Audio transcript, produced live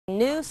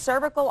new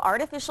cervical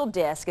artificial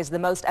disc is the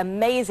most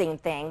amazing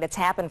thing that's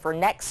happened for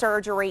neck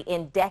surgery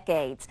in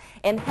decades.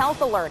 In Health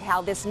Alert,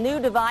 how this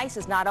new device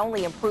is not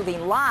only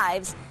improving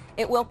lives,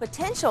 it will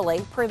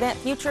potentially prevent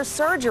future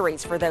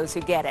surgeries for those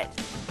who get it.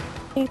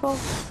 People,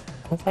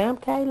 I'm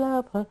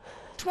Caleb.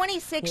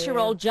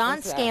 26-year-old John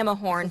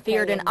Scamahorn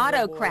feared an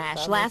auto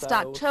crash last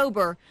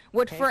October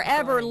would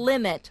forever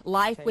limit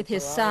life with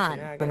his son.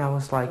 And I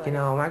was like,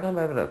 am I going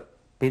to be able to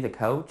be the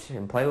coach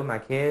and play with my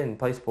kid and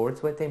play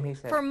sports with him? He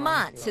said, for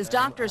months, his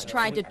doctors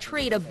tried to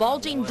treat a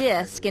bulging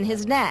disc in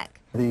his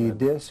neck. The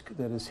disc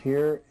that is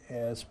here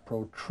is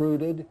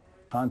protruded,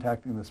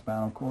 contacting the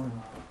spinal cord,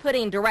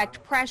 putting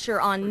direct pressure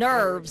on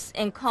nerves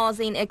and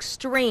causing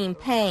extreme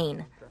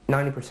pain.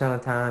 90% of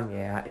the time,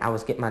 yeah, I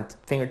was getting, my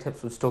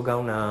fingertips would still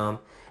go numb,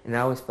 and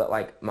I always felt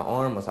like my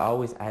arm was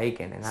always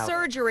aching. And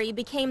surgery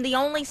became the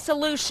only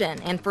solution,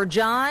 and for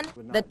John,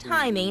 the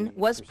timing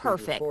was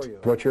perfect.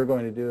 What you're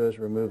going to do is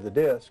remove the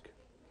disc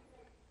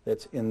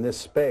that's in this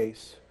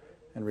space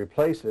and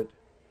replace it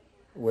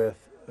with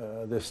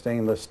this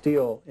stainless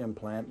steel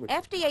implant.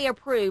 FDA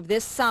approved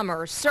this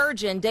summer.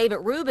 Surgeon David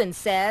Rubin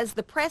says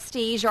the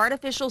Prestige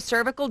artificial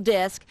cervical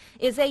disc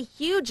is a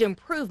huge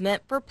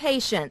improvement for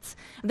patients.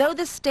 Though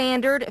the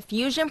standard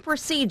fusion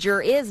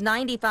procedure is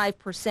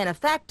 95%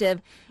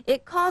 effective,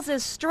 it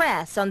causes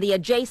stress on the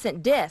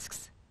adjacent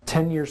discs.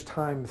 10 years'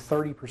 time,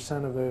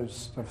 30% of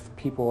those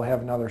people will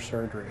have another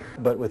surgery.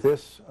 But with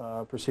this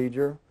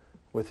procedure,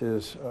 with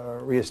his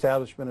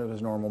reestablishment of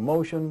his normal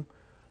motion,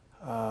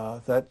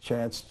 that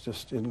chance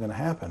just isn't going to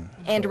happen.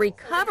 And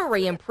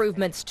recovery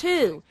improvements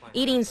too.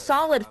 Eating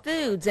solid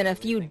foods in a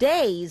few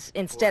days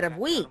instead of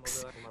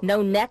weeks.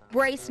 No neck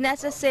brace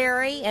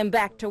necessary, and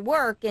back to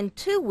work in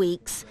 2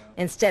 weeks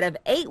instead of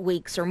 8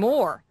 weeks or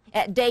more.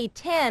 At day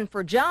 10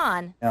 for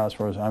John, now as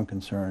far as I'm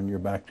concerned, you're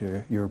back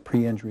to your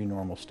pre-injury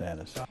normal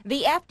status.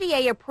 The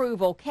FDA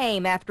approval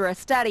came after a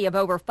study of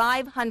over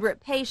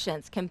 500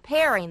 patients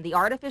comparing the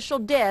artificial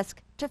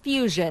disc to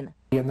fusion.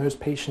 And those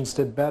patients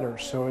did better,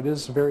 so it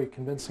is a very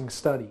convincing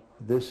study.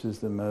 This is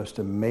the most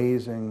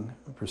amazing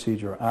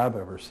procedure I've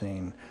ever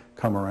seen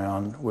come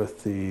around,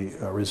 with the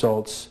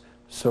results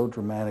so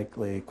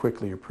dramatically,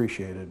 quickly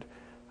appreciated.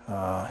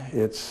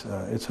 It's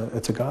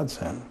a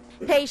godsend.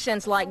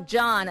 Patients like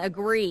John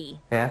agree.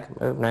 Yeah, I can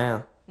move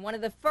now. One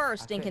of the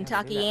first in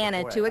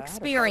Kentuckiana to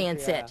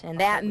experience it, and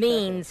that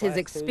means his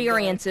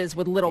experiences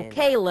with little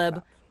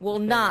Caleb will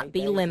not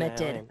be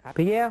limited.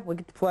 But yeah, we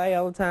get to play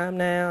all the time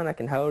now, and I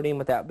can hold him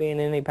without being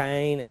in any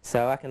pain.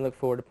 So I can look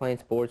forward to playing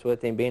sports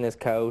with him, being his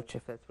coach,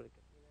 if that's what he.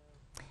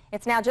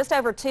 It's now just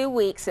over 2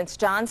 weeks since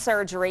John's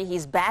surgery.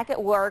 He's back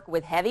at work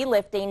with heavy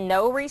lifting,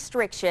 no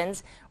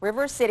restrictions.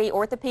 River City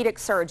Orthopedic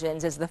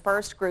Surgeons is the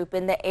first group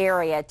in the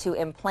area to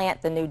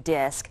implant the new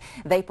disc.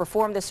 They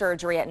perform the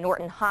surgery at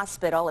Norton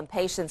Hospital, and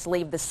patients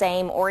leave the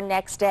same or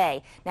next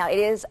day. Now, it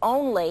is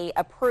only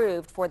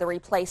approved for the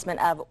replacement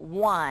of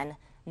one,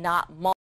 not multiple.